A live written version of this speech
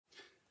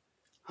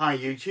Hi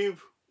YouTube,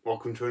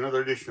 welcome to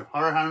another edition of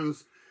Horror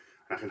Hands.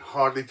 I can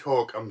hardly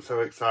talk, I'm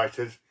so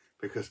excited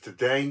because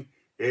today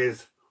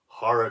is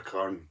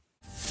HorrorCon.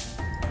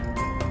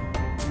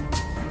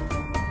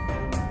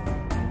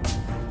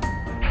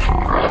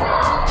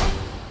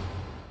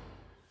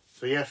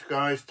 So yes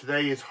guys,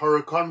 today is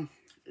HorrorCon.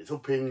 It's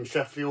up in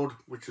Sheffield,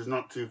 which is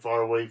not too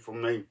far away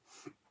from me.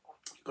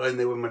 Going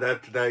there with my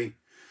dad today,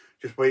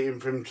 just waiting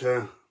for him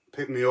to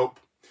pick me up.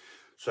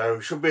 So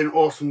it should be an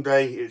awesome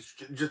day. It's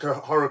just a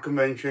horror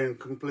convention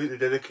completely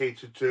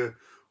dedicated to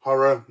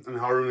horror and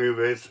horror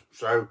movies.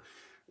 So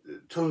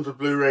tons of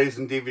Blu-rays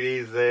and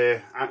DVDs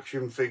there,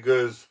 action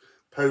figures,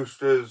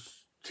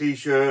 posters,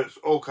 t-shirts,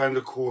 all kinds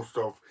of cool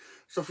stuff.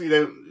 Stuff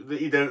that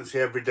you don't see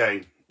every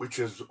day, which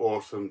is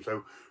awesome.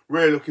 So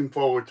really looking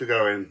forward to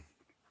going.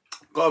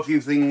 Got a few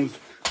things,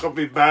 got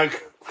my bag,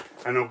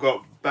 and I've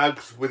got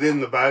bags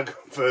within the bag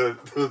for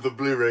the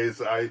Blu-rays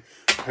that I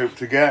hope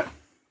to get.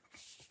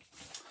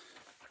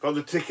 Got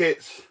the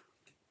tickets,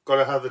 got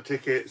to have the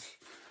tickets,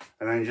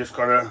 and then just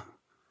got a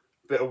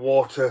bit of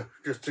water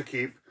just to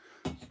keep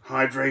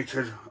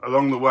hydrated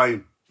along the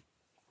way.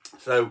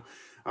 So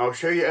I'll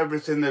show you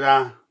everything that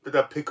I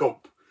pick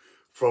up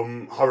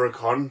from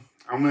HorrorCon.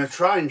 I'm going to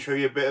try and show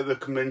you a bit of the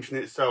convention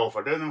itself.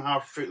 I don't know how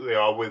strict they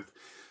are with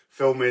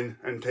filming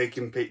and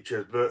taking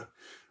pictures, but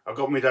I've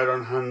got my dad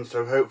on hand,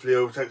 so hopefully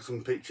he'll take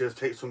some pictures,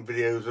 take some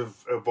videos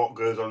of what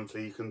goes on so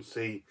you can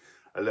see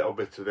a little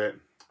bit of it.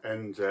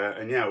 And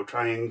yeah, we'll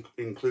try and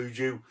include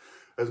you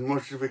as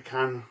much as we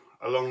can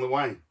along the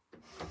way.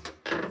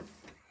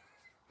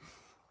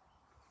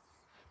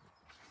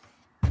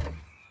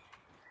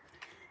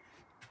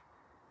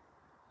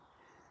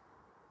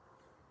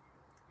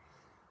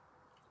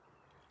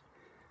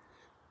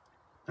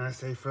 Nice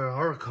day for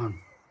HorrorCon.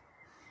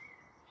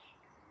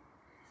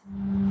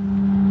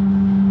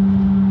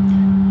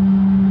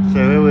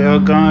 So here we are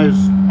guys,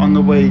 on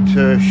the way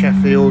to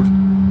Sheffield.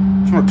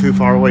 It's not too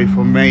far away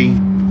from me,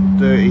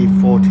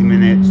 30-40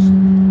 minutes,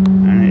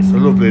 and it's a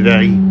lovely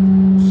day.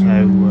 So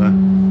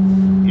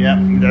yeah,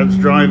 my dad's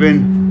driving,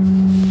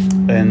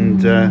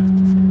 and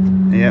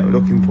yeah, we're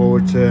looking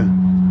forward to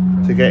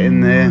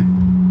getting there.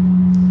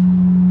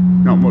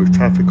 Not much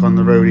traffic on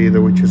the road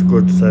either, which is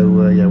good.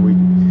 So yeah, we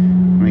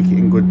make it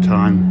in good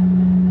time.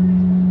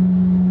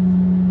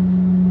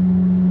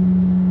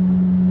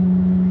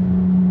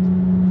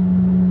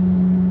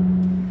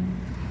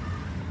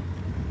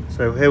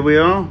 So here we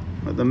are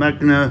at the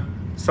Magna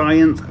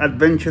Science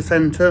Adventure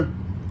Centre,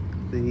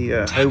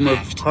 the home of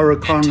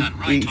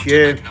HorrorCon each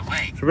year.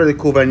 It's a really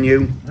cool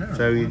venue.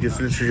 So you just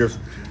literally just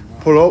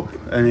pull up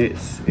and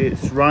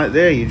it's right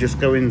there. You just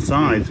go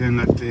inside. Turn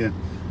left here.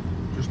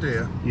 Just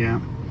here? Yeah.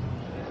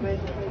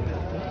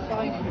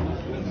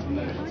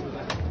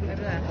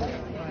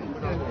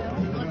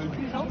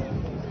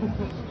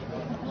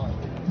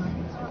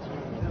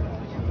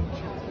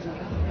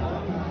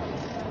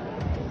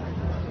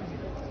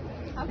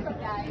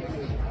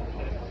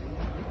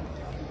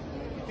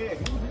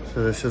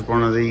 So this is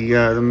one of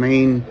the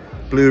main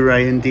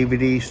Blu-ray and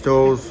DVD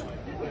stores.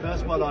 The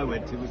first one I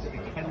went to was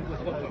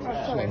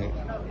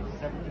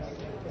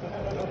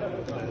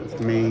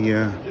me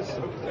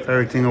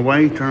ferreting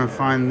away, trying to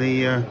find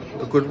the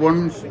good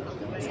ones.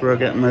 That's where I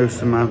get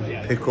most of my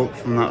pickups,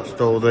 from that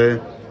store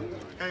there.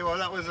 Okay, well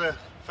that was a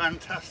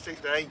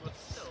fantastic day.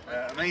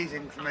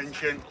 Amazing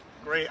convention,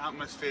 great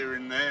atmosphere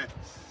in there.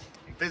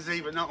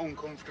 Busy but not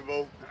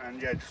uncomfortable,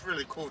 and yeah, just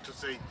really cool to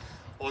see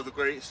all the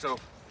great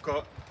stuff.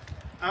 Got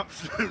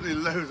absolutely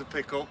loads of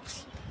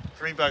pickups,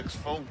 3 bags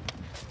full,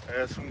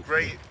 some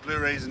great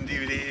Blu-rays and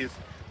DVDs,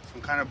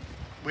 some kind of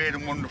weird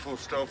and wonderful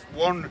stuff,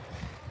 one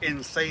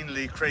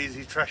insanely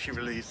crazy trashy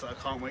release that I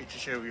can't wait to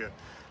show you.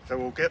 So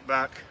we'll get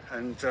back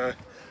and I'll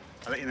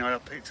let you know what I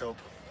picked up.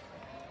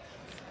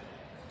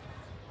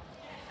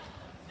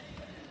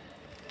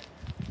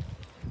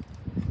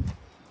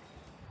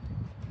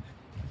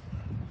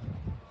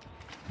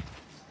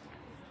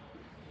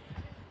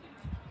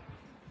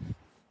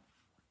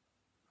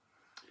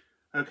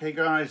 Okay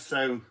guys,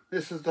 so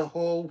this is the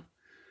haul,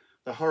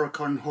 the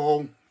HorrorCon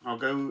haul. I'll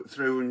go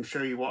through and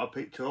show you what I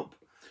picked up.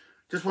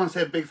 Just want to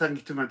say a big thank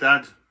you to my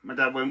dad. My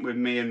dad went with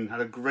me and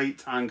had a great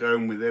time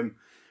going with him.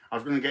 I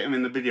was going to get him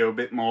in the video a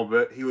bit more,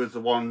 but he was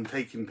the one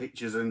taking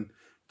pictures and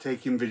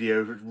taking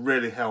videos, which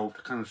really helped.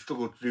 I kind of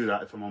struggled to do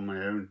that if I'm on my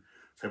own.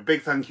 So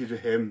big thank you to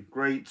him.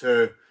 Great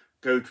to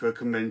go to a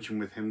convention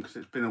with him, because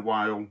it's been a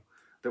while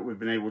that we've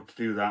been able to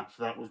do that.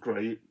 So that was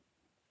great.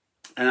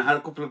 And I had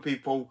a couple of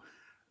people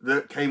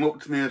that came up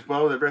to me as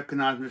well. They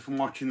recognised me from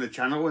watching the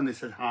channel and they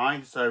said hi.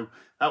 So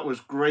that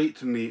was great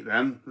to meet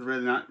them. It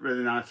was a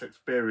really nice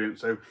experience.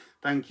 So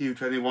thank you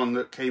to anyone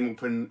that came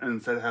up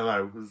and said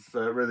hello. It was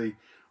really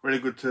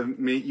good to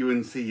meet you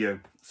and see you.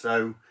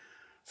 So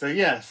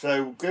yeah,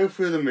 so go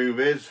through the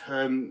movies.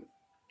 The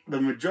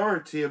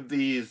majority of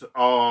these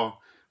are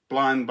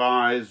blind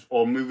buys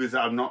or movies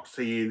that I've not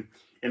seen.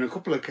 In a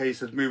couple of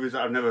cases, movies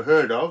that I've never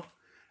heard of.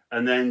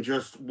 And then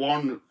just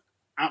one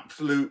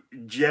absolute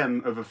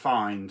gem of a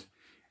find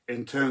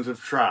in terms of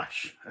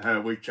trash,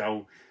 which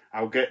I'll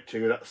I'll get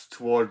to. That's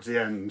towards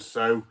the end.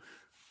 So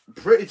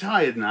pretty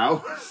tired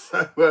now.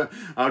 So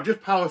I'll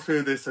just power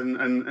through this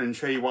and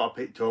show you what I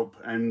picked up,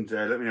 and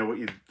let me know what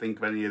you think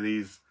of any of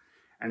these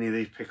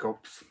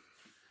pickups.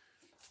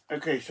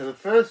 Okay, so the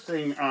first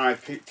thing I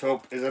picked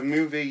up is a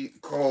movie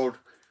called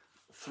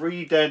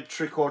 3 Dead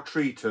Trick or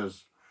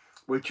Treaters,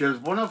 which is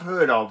one I've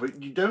heard of.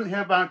 You don't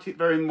hear about it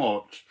very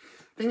much.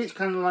 I think it's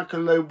kind of like a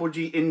low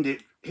budget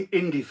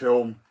indie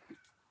film,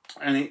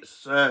 and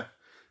it's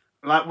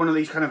like one of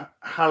these kind of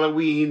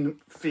Halloween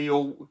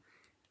feel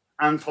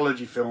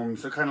anthology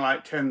films, so kind of like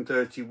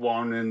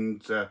 1031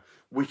 and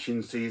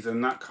Witching Season,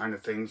 that kind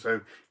of thing.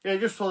 So yeah, I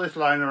just saw this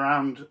lying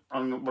around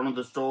on one of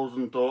the stores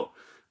and thought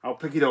I'll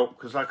pick it up,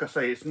 because like I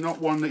say, it's not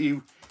one that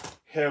you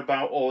hear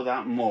about all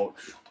that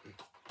much.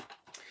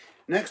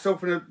 Next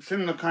up, in a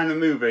similar kind of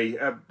movie,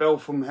 Belle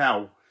from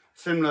Hell.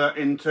 Similar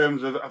in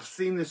terms of, I've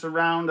seen this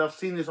around, I've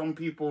seen this on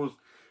people's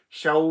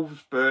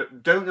shelves,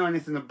 but don't know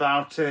anything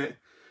about it.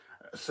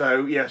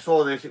 So yeah,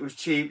 saw this, it was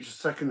cheap,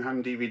 just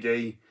second-hand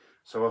DVD.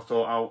 So I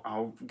thought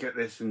I'll get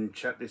this and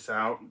check this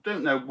out.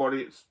 Don't know what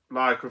it's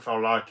like or if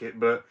I'll like it,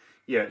 but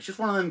yeah, it's just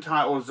one of them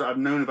titles that I've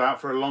known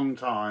about for a long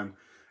time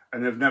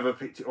and have never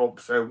picked it up.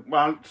 So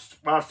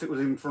whilst it was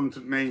in front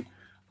of me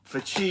for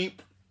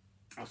cheap,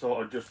 I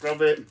thought I'd just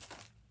grab it.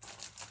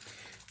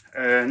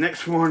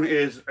 Next one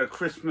is A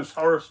Christmas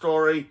Horror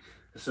Story.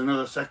 It's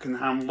another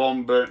second-hand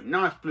one, but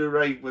nice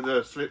Blu-ray with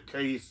a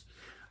slipcase.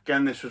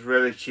 Again, this was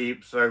really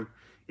cheap, so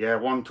yeah,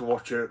 one to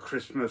watch at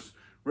Christmas.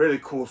 Really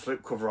cool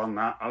slipcover on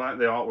that. I like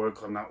the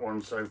artwork on that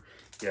one, so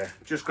yeah,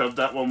 just grabbed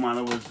that one while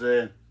I was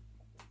there.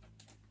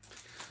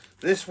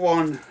 This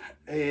one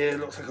here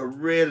looks like a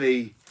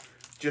really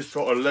just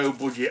sort of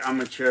low-budget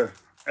amateur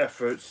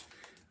effort,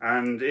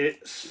 and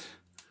it's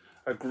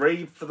A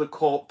Grave for the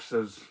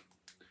Corpses,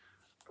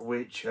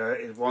 which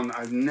is one that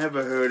I've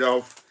never heard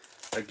of.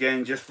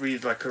 Again, just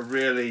reads like a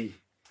really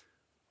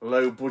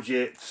low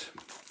budget,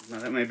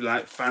 maybe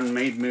like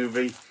fan-made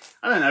movie.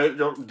 I don't know, it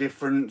looked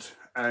different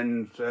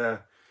and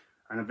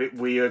a bit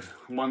weird.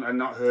 One I've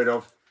not heard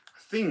of. I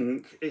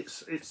think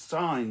it's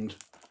signed.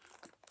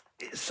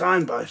 It's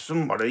signed by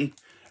somebody,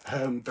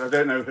 but I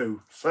don't know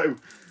who. So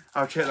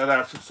I'll check that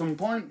out at some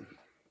point.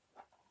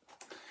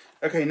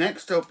 Okay,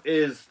 next up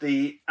is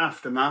The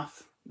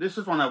Aftermath. This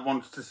is one I've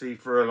wanted to see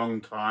for a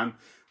long time.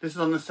 This is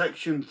on the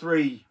Section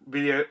 3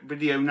 video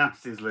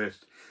nasties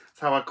list. That's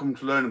how I come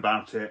to learn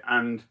about it.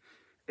 And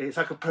it's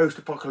like a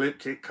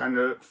post-apocalyptic kind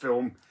of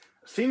film.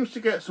 Seems to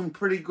get some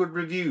pretty good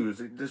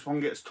reviews. This one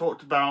gets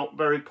talked about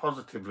very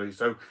positively.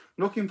 So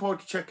looking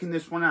forward to checking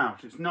this one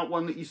out. It's not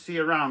one that you see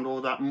around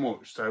all that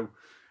much. So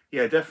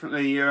yeah,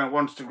 definitely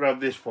wanted to grab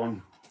this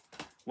one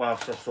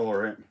whilst I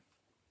saw it.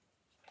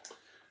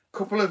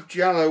 Couple of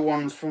Giallo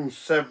ones from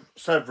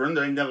Severin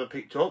that I never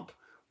picked up.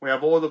 We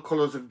have All the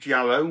Colours of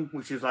Giallo,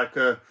 which is like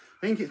I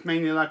think it's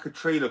mainly like a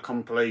trailer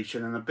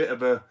compilation and a bit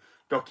of a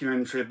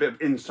documentary, a bit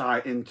of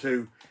insight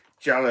into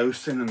Giallo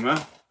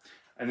cinema.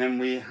 And then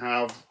we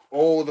have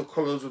All the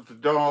Colours of the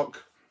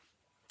Dark,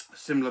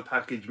 similar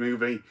package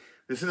movie.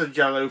 This is a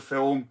Giallo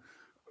film.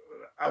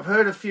 I've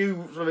heard a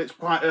few, so it's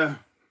quite a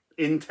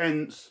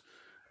intense,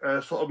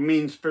 sort of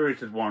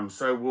mean-spirited one.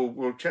 So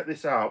we'll check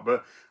this out.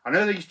 But I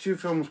know these two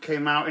films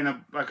came out in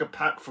a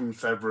pack from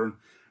Severin.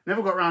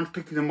 Never got around to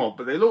picking them up,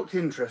 but they looked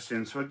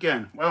interesting. So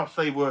again, whilst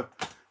they were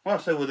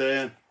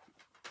there,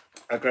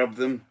 I grabbed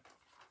them.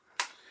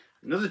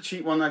 Another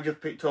cheap one I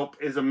just picked up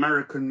is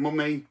American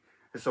Mummy.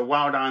 It's a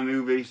Wild Eye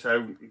movie,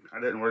 so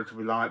I don't know what it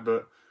will be like,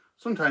 but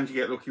sometimes you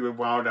get lucky with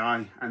Wild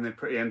Eye and they're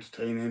pretty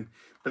entertaining.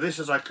 But this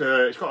is like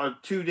it's got a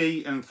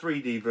 2D and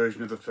 3D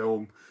version of the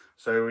film.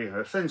 So, you know,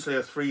 essentially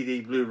a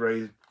 3D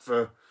Blu-ray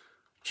for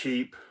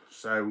cheap.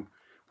 So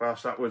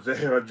whilst that was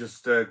there, I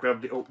just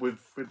grabbed it up with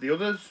the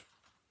others.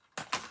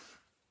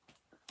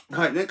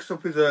 Right, next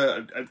up is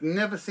I've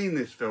never seen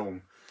this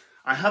film.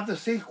 I have the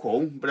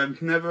sequel, but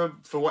I've never,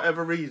 for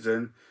whatever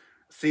reason,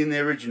 seen the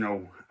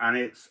original. And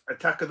it's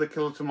Attack of the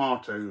Killer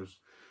Tomatoes.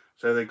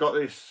 So they got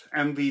this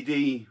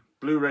MVD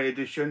Blu-ray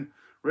edition,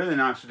 really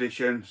nice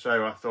edition.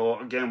 So I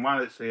thought, again,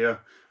 while it's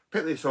here,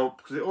 pick this up,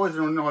 because it always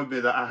annoyed me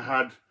that I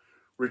had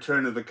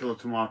Return of the Killer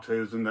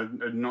Tomatoes and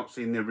I'd not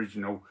seen the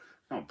original.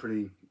 Not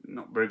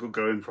very good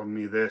going from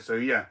me there. So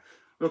yeah,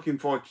 looking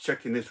forward to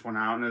checking this one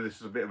out. I know this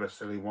is a bit of a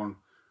silly one.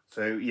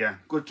 So yeah,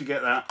 good to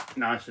get that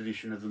nice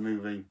edition of the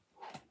movie.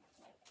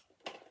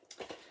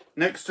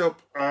 Next up,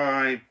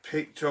 I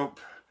picked up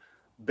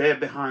Bear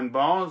Behind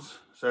Bars.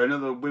 So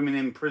another women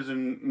in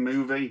prison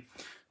movie.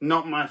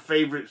 Not my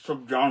favourite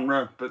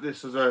subgenre, but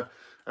this is a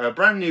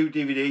brand new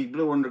DVD,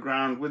 Blue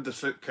Underground, with the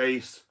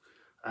slipcase.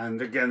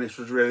 And again, this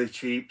was really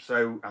cheap,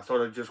 so I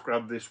thought I'd just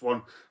grab this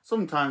one.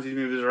 Sometimes these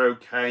movies are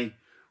okay.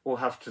 We'll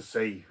have to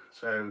see.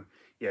 So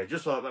yeah,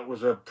 just thought that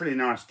was a pretty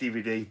nice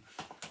DVD.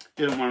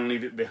 Didn't want to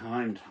leave it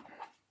behind.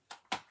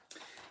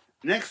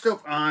 Next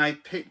up, I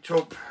picked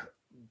up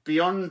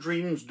Beyond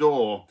Dream's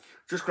Door.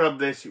 Just grabbed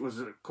this. It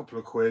was a couple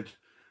of quid.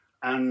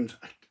 And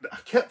I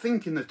kept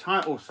thinking the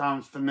title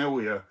sounds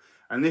familiar.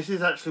 And this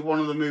is actually one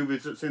of the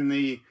movies that's in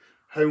the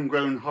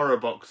homegrown horror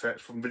box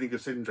sets from Vinegar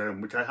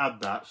Syndrome, which I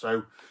had that,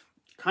 so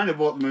kind of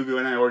bought the movie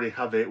when I already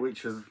have it,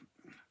 which is,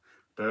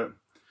 but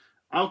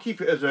I'll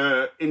keep it as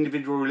a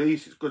individual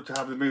release. It's good to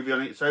have the movie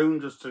on its own,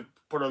 just to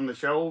put on the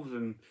shelves,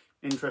 and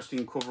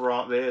interesting cover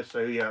art there. So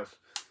yes,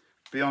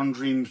 Beyond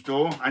Dreams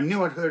Door. I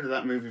knew I'd heard of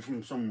that movie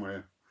from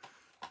somewhere.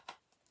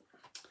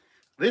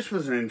 This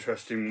was an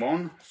interesting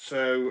one.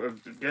 So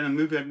again, a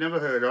movie I'd never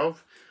heard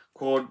of,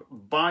 called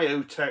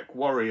Biotech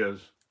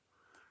Warriors.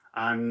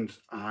 And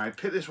I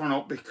picked this one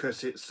up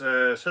because it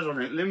says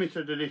on it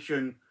limited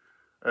edition,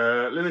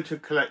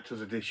 limited collector's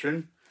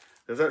edition.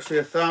 There's actually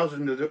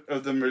 1,000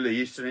 of them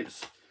released, and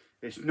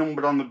it's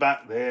numbered on the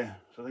back there.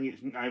 So I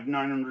think I have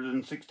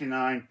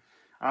 969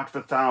 out of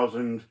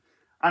 1,000,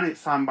 and it's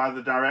signed by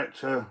the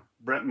director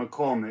Brett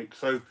McCormick.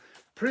 So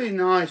pretty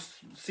nice,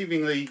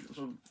 seemingly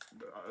sort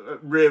of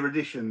rare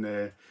edition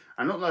there,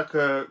 and not like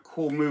a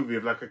cool movie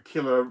of like a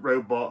killer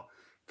robot,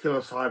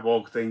 killer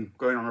cyborg thing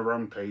going on a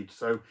rampage.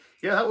 So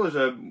yeah, that was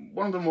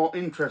one of the more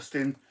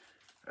interesting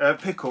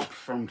pickups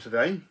from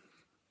today.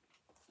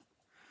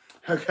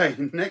 Okay,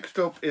 next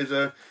up is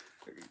a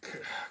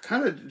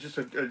kind of just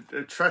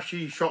a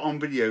trashy shot on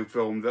video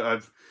film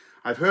that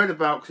I've heard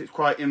about because it's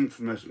quite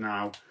infamous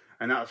now,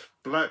 and that's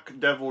Black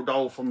Devil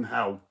Doll from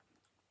Hell,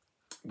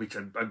 which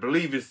I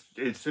believe is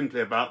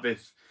simply about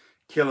this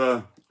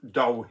killer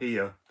doll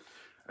here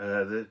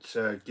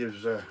that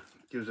gives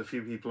a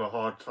few people a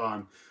hard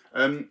time.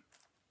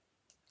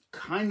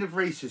 Kind of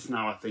racist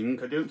now, I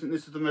think. I don't think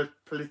this is the most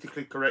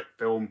politically correct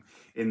film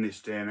in this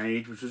day and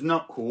age, which is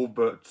not cool,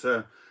 but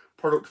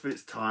product of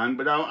its time.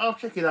 But I'll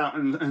check it out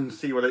and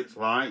see what it's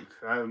like.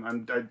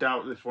 And I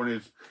doubt this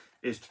one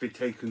is to be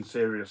taken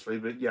seriously.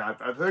 But yeah,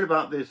 I've heard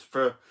about this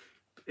for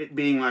it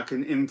being like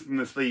an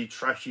infamously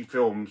trashy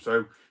film.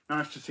 So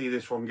nice to see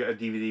this one get a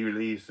DVD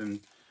release, and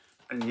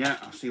yeah,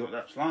 I'll see what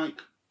that's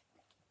like.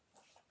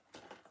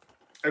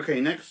 Okay,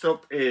 next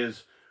up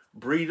is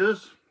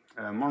Breeders,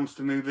 a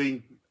monster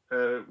movie.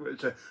 I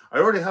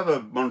already have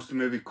a monster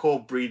movie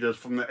called Breeders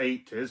from the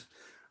 80s.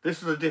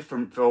 This is a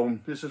different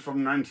film. This is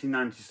from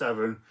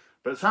 1997,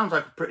 but it sounds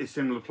like a pretty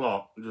similar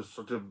plot. Just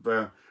sort of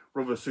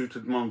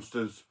rubber-suited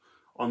monsters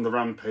on the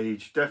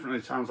rampage.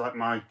 Definitely sounds like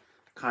my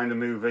kind of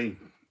movie.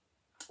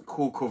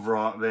 Cool cover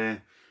art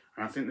there.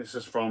 And I think this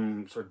is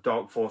from sort of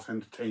Dark Force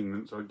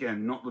Entertainment. So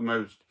again, not the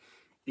most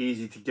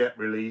easy to get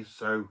release.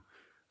 So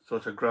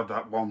sort of grab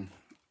that one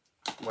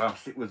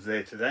whilst it was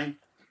there today.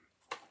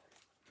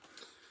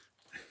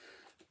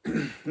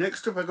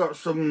 Next up, I got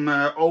some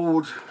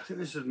old, I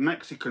think this is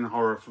Mexican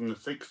horror from the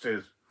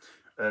 60s.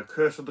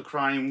 Curse of the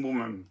Crying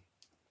Woman.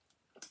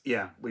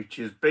 Yeah, which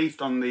is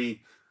based on the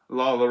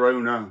La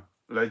Llorona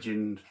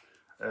legend.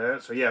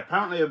 So yeah,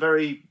 apparently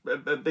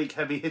a big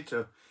heavy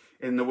hitter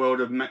in the world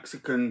of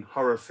Mexican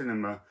horror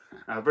cinema.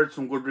 I've read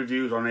some good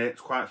reviews on it.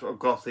 It's quite sort of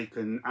gothic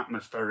and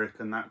atmospheric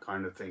and that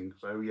kind of thing.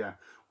 So yeah,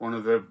 one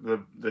of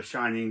the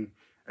shining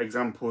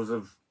examples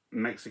of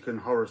Mexican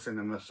horror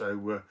cinema.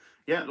 So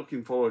yeah,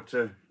 looking forward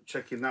to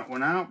checking that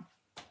one out.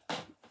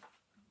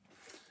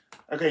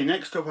 Okay,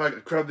 next up I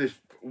grabbed this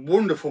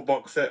wonderful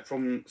box set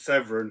from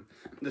Severin.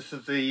 This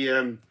is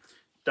the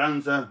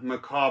Danza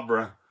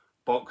Macabre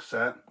box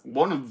set.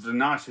 One of the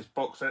nicest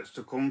box sets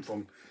to come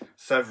from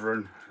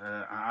Severin,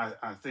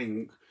 I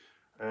think,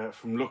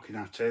 from looking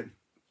at it.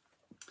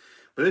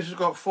 But this has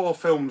got 4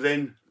 films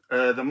in.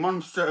 The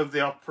Monster of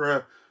the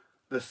Opera,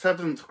 The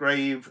Seventh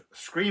Grave,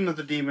 Scream of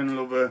the Demon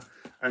Lover,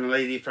 and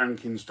Lady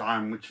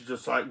Frankenstein, which is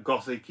just like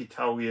gothic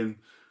Italian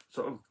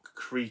sort of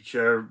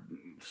creature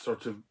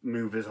sort of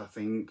movies, I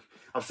think.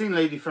 I've seen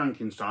Lady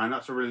Frankenstein.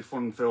 That's a really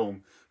fun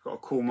film. Got a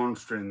cool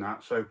monster in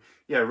that. So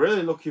yeah,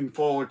 really looking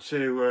forward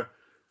to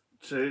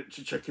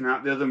checking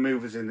out the other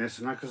movies in this.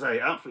 And like I say,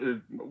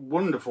 absolutely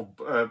wonderful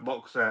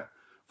box set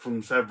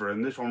from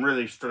Severin. This one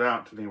really stood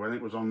out to me when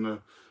it was on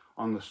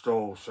the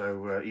stall.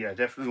 So yeah,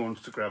 definitely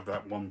wants to grab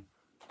that one.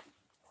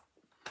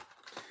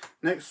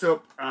 Next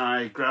up,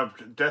 I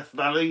grabbed Death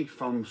Valley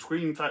from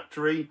Scream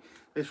Factory.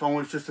 This one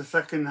was just a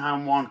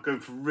second-hand one, going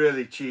for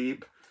really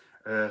cheap.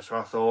 So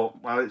I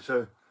thought, well, it's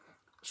a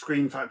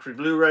Scream Factory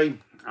Blu-ray,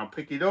 I'll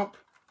pick it up.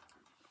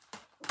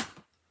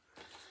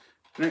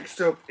 Next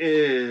up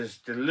is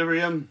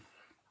Delirium,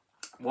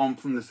 one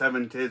from the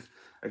 70s.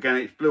 Again,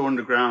 it's Blue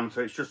Underground,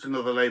 so it's just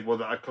another label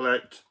that I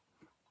collect,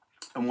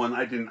 and one that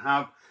I didn't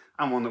have,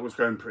 and one that was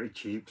going pretty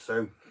cheap.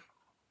 So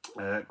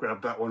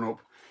grab that one up.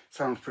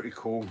 Sounds pretty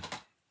cool.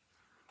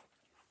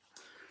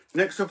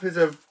 Next up is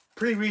a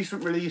pretty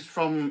recent release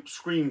from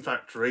Scream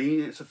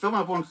Factory. It's a film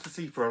I've wanted to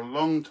see for a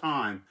long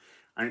time,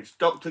 and it's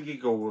Dr.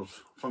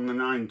 Giggles from the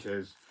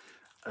 90s.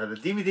 The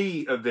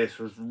DVD of this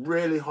was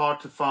really hard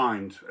to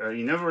find.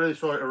 You never really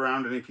saw it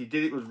around, and if you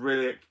did, it was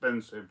really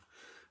expensive.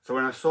 So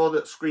when I saw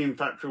that Scream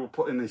Factory were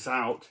putting this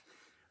out,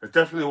 it was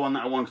definitely one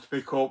that I wanted to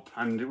pick up,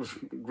 and it was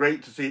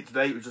great to see it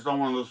today. It was just on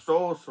one of the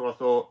stores, so I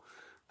thought,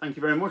 thank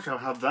you very much, I'll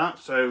have that.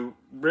 So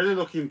really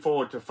looking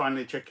forward to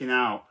finally checking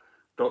out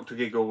Dr.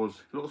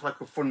 Giggles. It looks like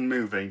a fun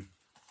movie.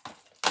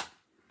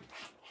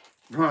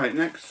 Right,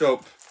 next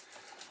up,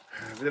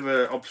 a bit of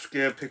an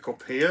obscure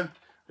pickup here.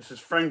 This is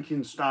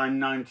Frankenstein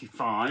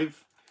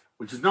 95,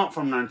 which is not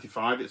from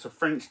 95. It's a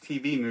French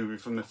TV movie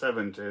from the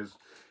 70s.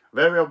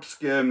 Very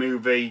obscure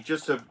movie,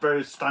 just a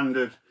very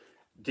standard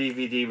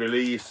DVD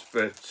release,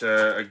 but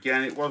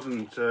again, it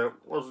wasn't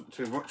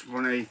too much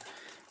money,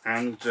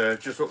 and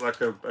just looked like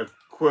a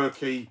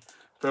quirky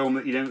film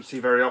that you don't see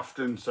very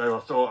often. So I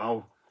thought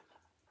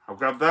I'll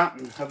grab that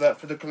and have that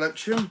for the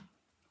collection.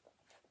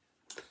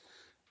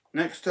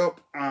 Next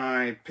up,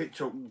 I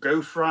picked up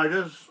Ghost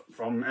Riders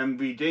from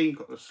MVD.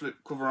 Got the slip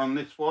cover on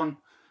this one.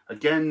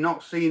 Again,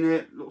 not seen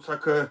it. Looks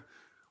like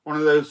one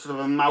of those sort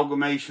of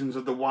amalgamations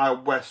of the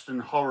Wild West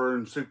and horror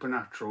and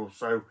supernatural.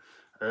 So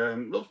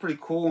looks pretty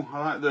cool.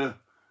 I like the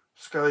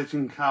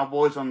skeleton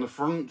cowboys on the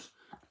front.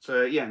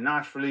 So yeah,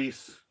 nice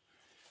release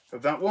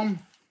of that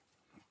one.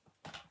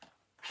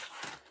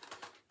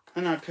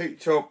 And I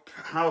picked up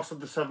House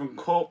of the Seven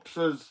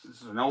Corpses.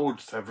 This is an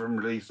old Seven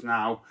release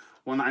now.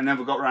 One that I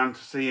never got around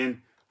to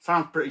seeing.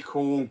 Sounds pretty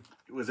cool.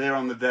 It was here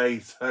on the day,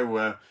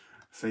 so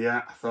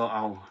yeah, I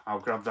thought I'll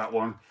grab that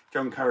one.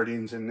 John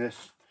Carradine's in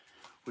this,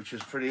 which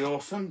is pretty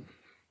awesome.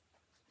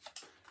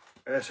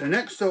 So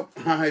next up,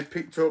 I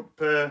picked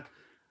up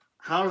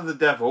Howl of the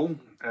Devil,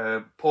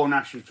 Paul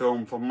Naschy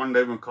film from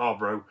Mondo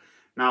Macabro.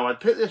 Now, I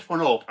picked this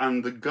one up,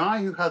 and the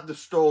guy who had the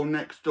store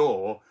next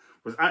door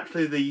was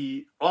actually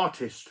the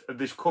artist of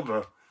this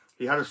cover.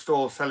 He had a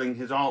store selling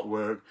his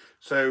artwork,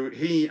 so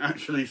he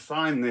actually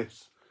signed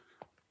this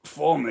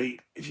for me,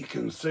 if you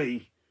can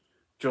see,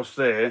 just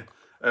there,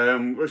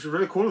 which is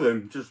really cool of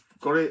him. Just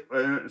got it,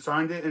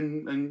 signed it,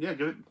 and yeah,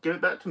 give it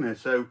back to me.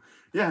 So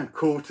yeah,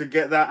 cool to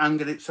get that and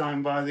get it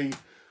signed by the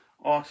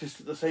artist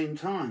at the same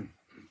time.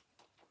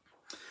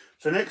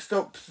 So next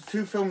up,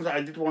 two films that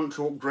I did want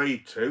to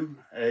upgrade to.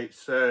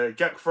 It's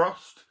Jack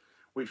Frost,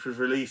 which was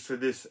released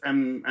with this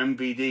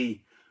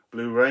MVD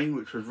Blu-ray,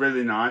 which was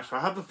really nice. I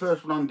have the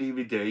first one on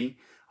DVD.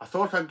 I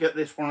thought I'd get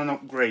this one an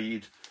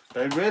upgrade,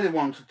 but I really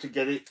wanted to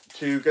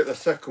get the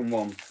second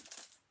one,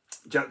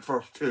 Jack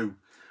Frost 2,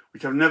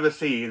 which I've never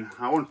seen.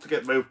 I wanted to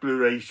get both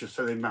Blu-rays just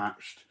so they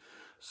matched.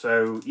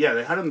 So yeah,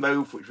 they had them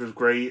both, which was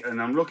great, and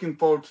I'm looking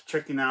forward to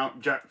checking out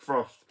Jack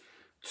Frost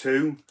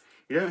 2.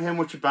 You don't hear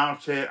much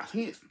about it. I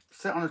think it's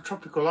set on a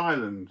tropical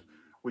island,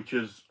 which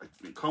is,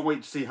 I can't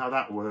wait to see how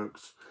that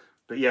works.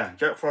 But yeah,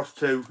 Jack Frost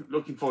 2,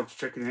 looking forward to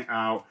checking it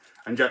out.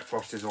 And Jack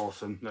Frost is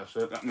awesome.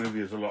 That movie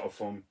is a lot of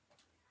fun.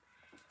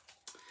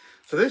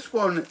 So this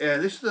one,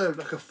 this is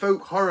like a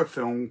folk horror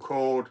film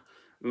called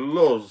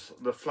Luz,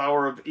 The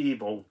Flower of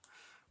Evil.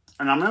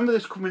 And I remember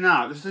this coming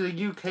out. This is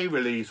a UK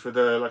release with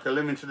like a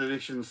limited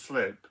edition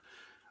slip.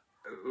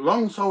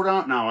 Long sold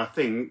out now, I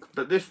think.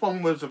 But this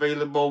one was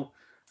available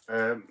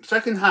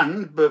second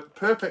hand, but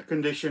perfect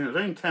condition. It was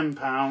only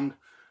 £10.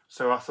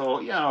 So I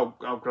thought, yeah,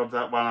 I'll grab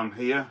that while I'm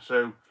here.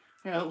 So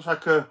yeah, it looks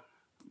like a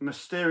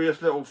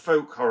mysterious little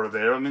folk horror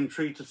there. I'm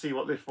intrigued to see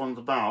what this one's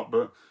about,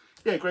 but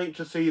yeah, great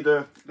to see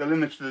the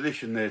limited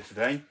edition there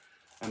today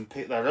and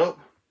pick that up.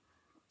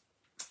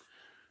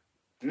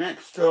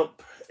 Next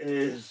up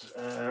is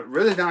a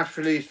really nice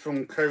release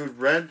from Code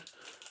Red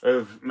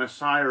of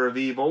Messiah of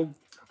Evil,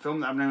 a film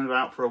that I've known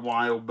about for a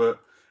while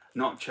but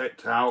not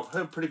checked out.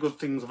 Heard pretty good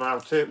things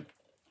about it,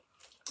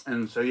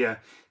 and so yeah,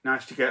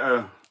 nice to get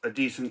a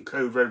decent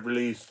Code Red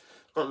release.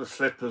 Got the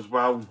slip as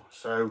well,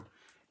 so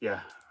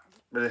yeah,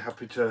 really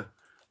happy to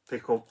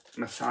pick up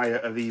Messiah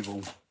of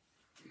Evil.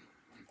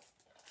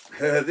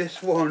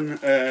 This one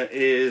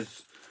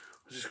is,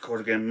 what's this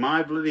called again?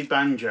 My Bloody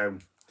Banjo,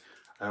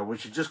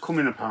 which has just come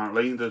in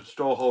apparently. The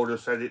store holder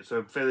said it's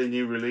a fairly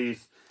new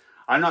release.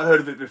 I've not heard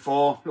of it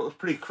before. Looks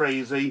pretty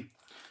crazy,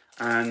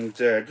 and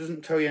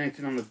doesn't tell you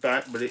anything on the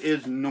back, but it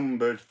is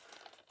numbered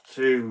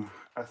to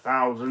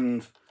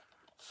 1,000.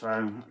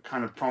 So it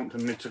kind of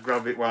prompted me to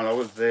grab it while I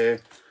was there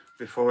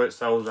before it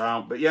sells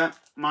out. But yeah,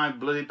 My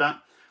Bloody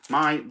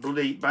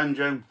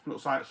Banjo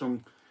looks like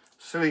some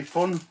silly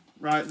fun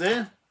right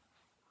there.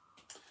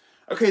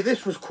 Okay,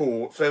 this was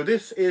cool. So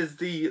this is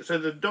the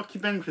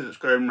documentary that's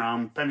going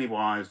around,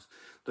 Pennywise,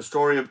 the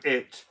story of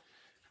it.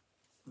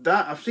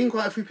 That I've seen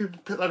quite a few people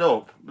pick that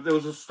up, but there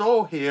was a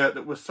store here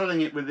that was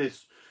selling it with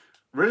this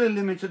really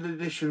limited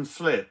edition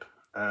slip,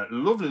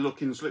 lovely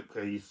looking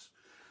slipcase,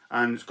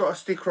 and it's got a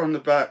sticker on the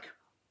back.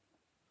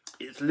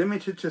 It's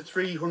limited to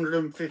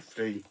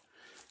 350,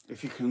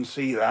 if you can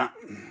see that.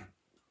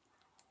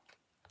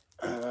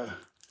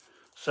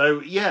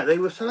 So yeah, they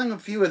were selling a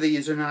few of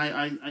these, and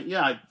I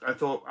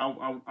thought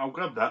I'll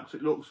grab that because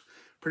it looks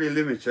pretty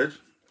limited.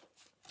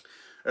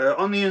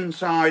 On the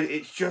inside,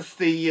 it's just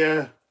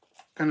the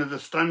kind of the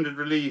standard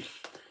release.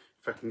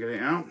 If I can get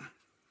it out.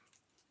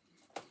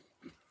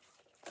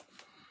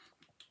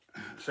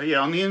 So yeah,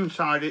 on the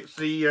inside, it's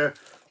the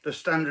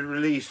standard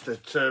release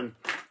that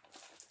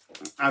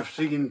I've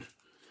seen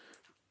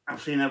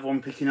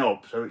everyone picking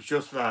up. So it's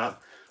just that.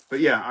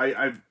 But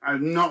yeah,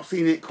 I've not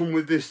seen it come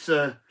with this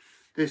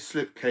this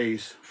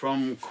slipcase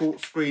from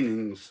Court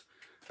Screenings,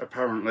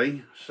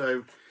 apparently.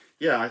 So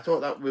yeah, I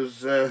thought that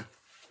was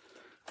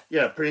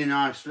yeah, pretty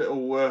nice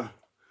little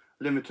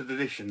limited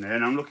edition there,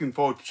 and I'm looking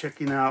forward to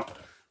checking out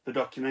the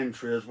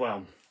documentary as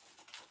well.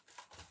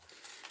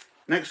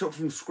 Next up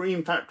from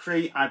Scream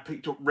Factory, I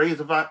picked up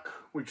Razorback,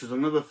 which is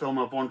another film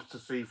I've wanted to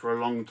see for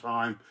a long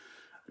time.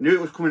 I knew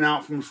it was coming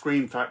out from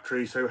Scream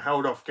Factory, so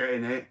held off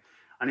getting it,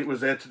 and it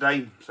was there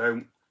today,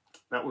 so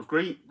that was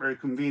great, very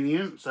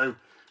convenient. So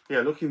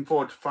yeah, looking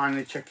forward to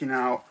finally checking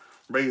out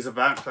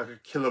Razorback, like a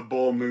killer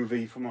boar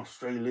movie from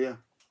Australia.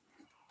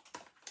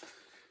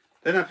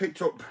 Then I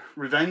picked up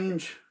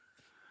Revenge,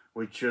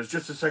 which was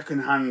just a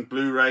second-hand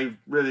Blu-ray,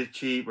 really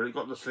cheap, but it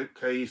got the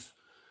slipcase,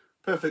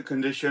 perfect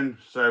condition,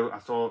 so I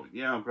thought,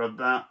 yeah, I'll grab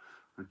that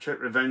and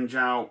check Revenge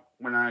out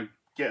when I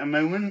get a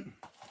moment.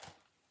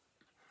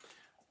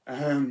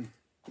 Then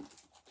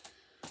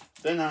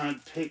I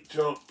picked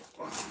up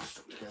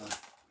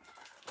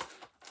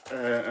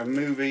a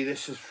movie.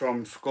 This is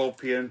from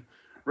Scorpion,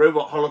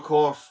 Robot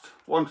Holocaust.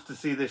 Wanted to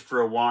see this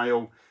for a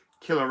while.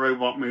 Killer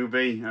robot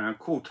movie,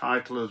 cool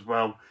title as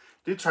well.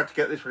 Did try to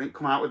get this when it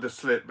come out with the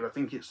slip, but I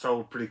think it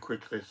sold pretty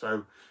quickly.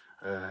 So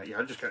yeah,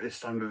 I'll just get this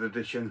standard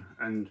edition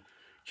and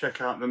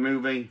check out the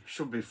movie.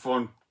 Should be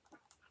fun.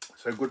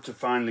 So good to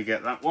finally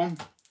get that one.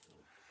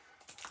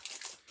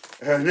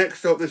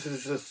 Next up, this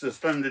is just a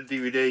standard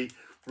DVD,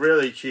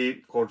 really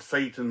cheap, called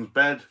Satan's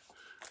Bed.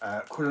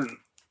 Couldn't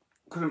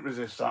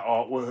resist that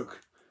artwork.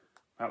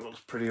 That looks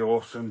pretty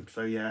awesome.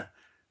 So yeah,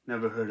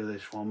 never heard of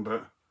this one,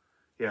 but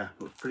yeah,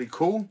 looks pretty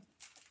cool.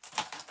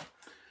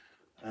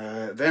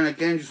 Then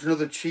again, just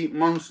another cheap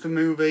monster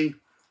movie,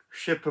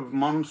 Ship of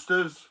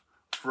Monsters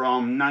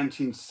from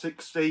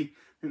 1960. I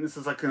think this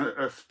is like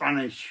a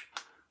Spanish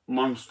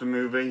monster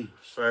movie.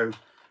 So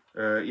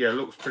yeah,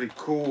 looks pretty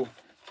cool.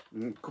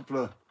 And a couple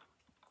of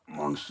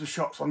monster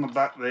shots on the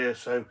back there.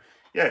 So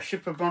yeah,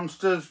 Ship of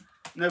Monsters,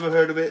 never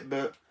heard of it,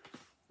 but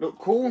look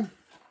cool.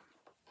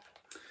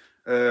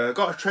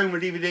 Got a Trauma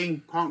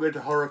DVD, can't go to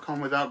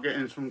HorrorCon without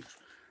getting some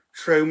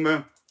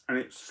Trauma, and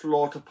it's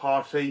Slaughter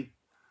Party.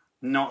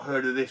 Not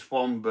heard of this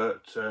one,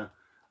 but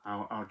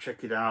I'll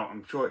check it out.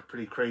 I'm sure it's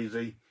pretty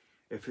crazy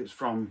if it's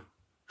from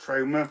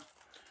Trauma.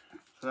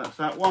 So that's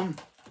that one.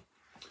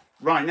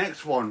 Right,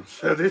 next one.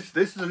 So this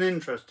is an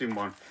interesting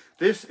one.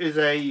 This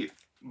is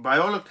by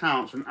all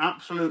accounts, an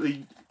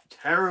absolutely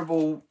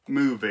terrible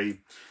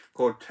movie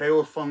called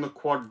Tales from the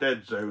Quad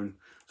Dead Zone.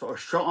 Sort of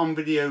shot on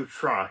video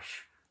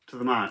trash to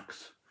the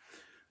max.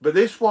 But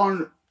this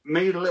one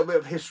made a little bit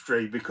of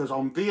history because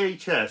on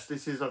VHS,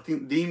 this is, I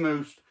think, the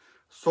most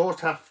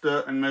sought after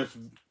and most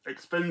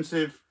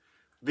expensive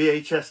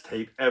VHS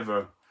tape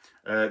ever.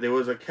 There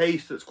was a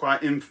case that's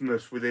quite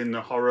infamous within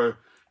the horror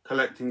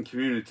collecting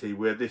community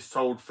where this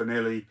sold for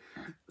nearly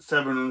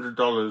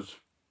 $700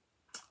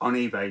 on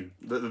eBay,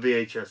 the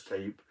VHS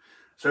tape.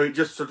 So it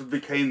just sort of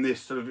became this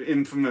sort of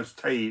infamous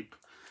tape.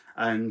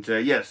 And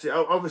yes,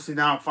 obviously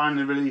now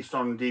finally released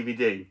on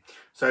DVD.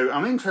 So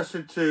I'm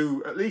interested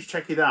to at least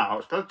check it out.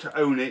 It's glad to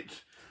own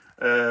it.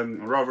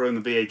 Rather own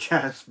the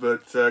VHS,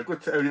 but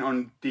good to own it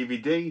on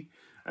DVD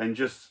and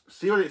just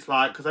see what it's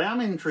like, because I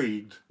am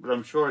intrigued, but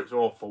I'm sure it's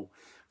awful.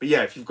 But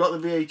yeah, if you've got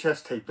the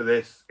VHS tape of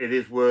this, it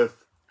is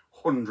worth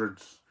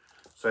hundreds.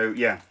 So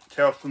yeah,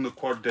 Tales from the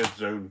Quad Dead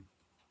Zone.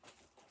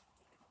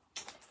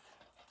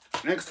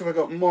 Next up, I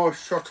got more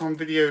shot on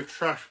video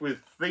trash with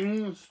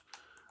Things.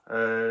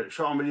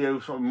 Shot on video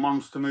sort of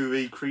monster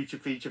movie, creature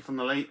feature from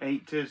the late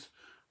 80s.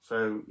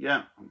 So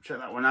yeah, I'll check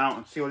that one out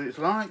and see what it's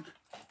like.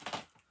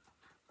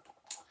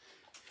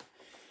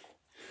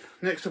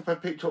 Next up, I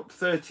picked up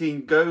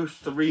 13 Ghosts,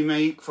 the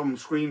remake from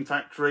Scream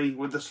Factory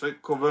with the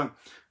slipcover.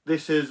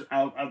 This is,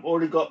 I've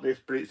already got this,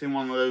 but it's in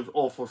one of those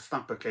awful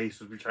snapper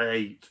cases, which I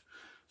hate.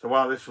 So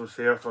while this was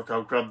here, I thought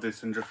I'll grab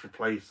this and just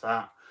replace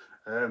that.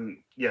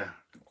 Yeah,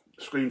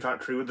 Scream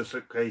Factory with the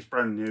slipcase,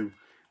 brand new.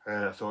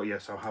 I thought,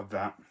 yes, I'll have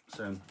that.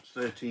 So,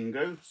 13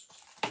 Ghosts.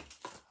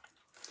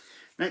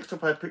 Next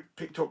up, I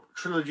picked up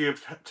Trilogy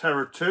of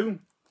Terror 2.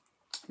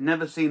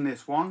 Never seen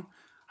this one.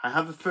 I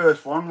had the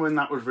first one when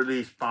that was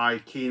released by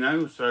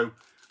Kino, so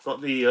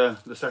got the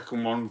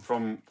second one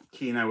from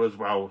Kino as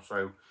well.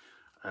 So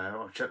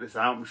I'll check this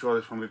out. I'm sure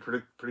this one will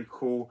be pretty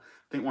cool.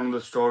 I think one of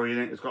the story in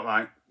it has got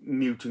like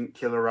mutant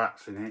killer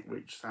rats in it,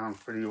 which sounds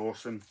pretty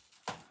awesome.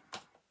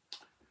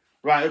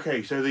 Right,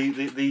 okay, so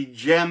the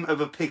gem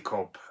of a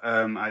pickup,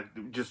 I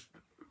just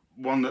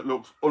one that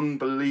looks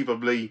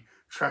unbelievably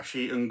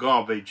trashy and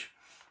garbage,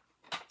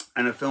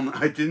 and a film that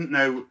I didn't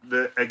know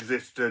that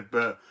existed,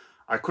 but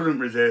I couldn't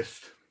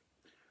resist.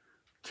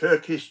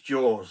 Turkish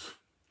Jaws.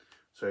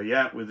 So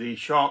yeah, with the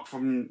shark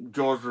from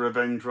Jaws the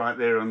Revenge right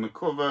there on the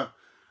cover.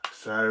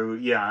 So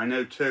yeah, I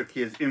know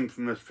Turkey is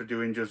infamous for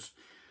doing just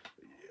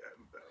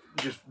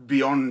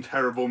beyond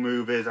terrible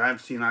movies. I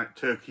have seen like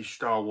Turkish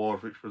Star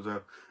Wars, which was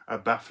a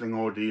baffling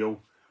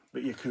ordeal.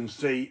 But you can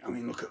see, I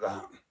mean, look at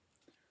that.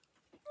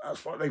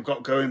 That's what they've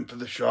got going for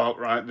the shark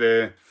right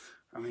there.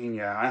 I mean,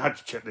 yeah, I had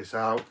to check this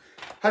out.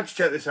 Had to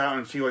check this out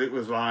and see what it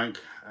was like.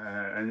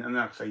 And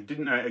like I say,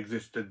 didn't know it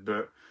existed,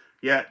 but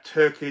yeah,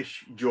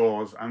 Turkish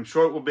Jaws. I'm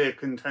sure it will be a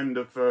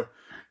contender for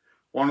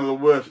one of the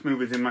worst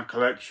movies in my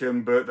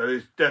collection, but that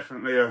is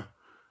definitely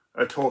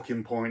a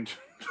talking point.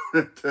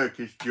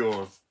 Turkish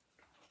Jaws.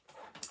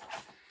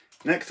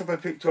 Next up, I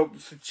picked up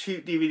a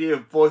cheap DVD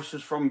of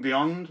Voices from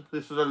Beyond.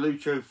 This is a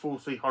Lucio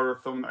Fulci horror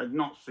film that I'd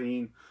not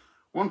seen.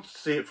 Wanted to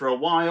see it for a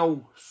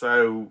while,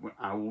 so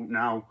I will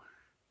now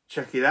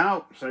check it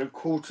out. So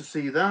cool to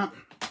see that.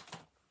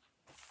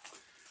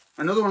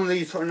 Another one of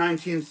these sort of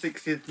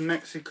 1960s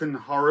Mexican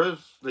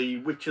horrors,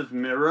 The Witch's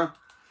Mirror.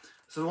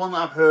 This is one that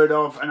I've heard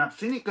of, and I've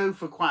seen it go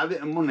for quite a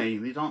bit of money.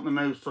 These aren't the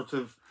most sort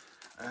of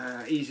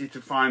easy to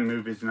find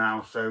movies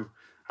now, so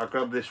I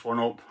grabbed this one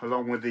up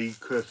along with the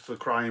Curse of the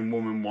Crying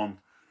Woman one.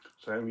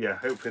 So yeah,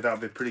 hopefully that'll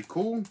be pretty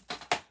cool.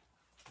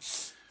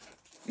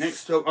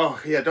 Next up, oh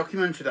yeah, a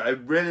documentary that I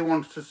really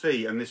wanted to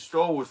see, and this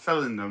store was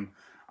selling them.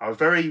 I was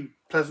very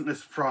pleasantly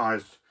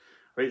surprised.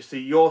 It's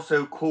the You're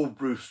So Cool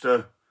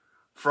Brewster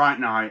Fright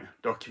Night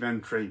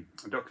documentary.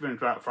 A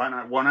documentary about Fright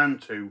Night 1 and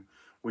 2,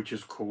 which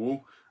is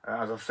cool.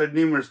 As I've said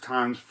numerous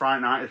times,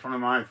 Fright Night is one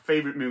of my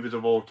favourite movies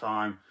of all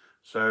time.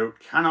 So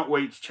cannot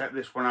wait to check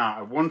this one out.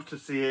 I wanted to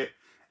see it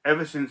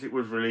ever since it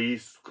was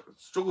released.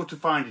 Struggled to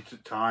find it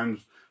at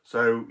times.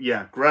 So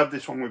yeah, grab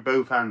this one with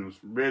both hands.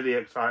 Really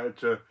excited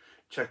to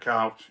check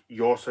out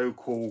You're So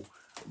Cool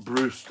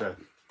Brewster.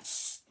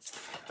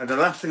 And the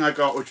last thing I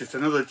got was just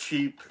another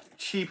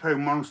cheapo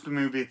monster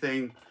movie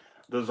thing.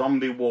 The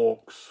Zombie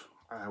Walks,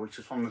 which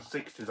is from the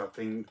 60s, I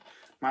think.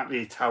 Might be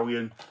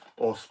Italian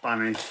or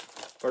Spanish.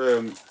 Got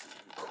a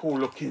cool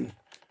looking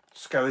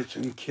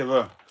skeleton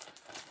killer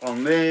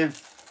on there.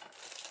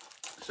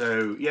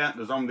 So yeah,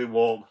 the Zombie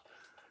Walk.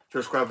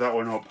 Just grab that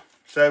one up.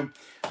 So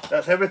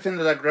that's everything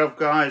that I grabbed,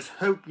 guys.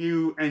 Hope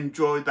you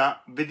enjoyed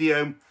that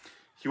video.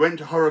 If you went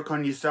to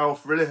HorrorCon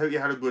yourself, really hope you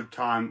had a good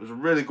time. It was a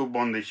really good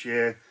one this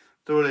year.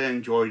 Thoroughly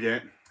enjoyed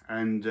it.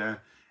 And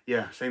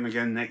yeah, same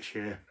again next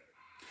year.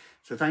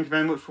 So thank you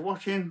very much for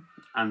watching,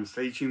 and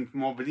stay tuned for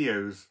more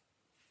videos.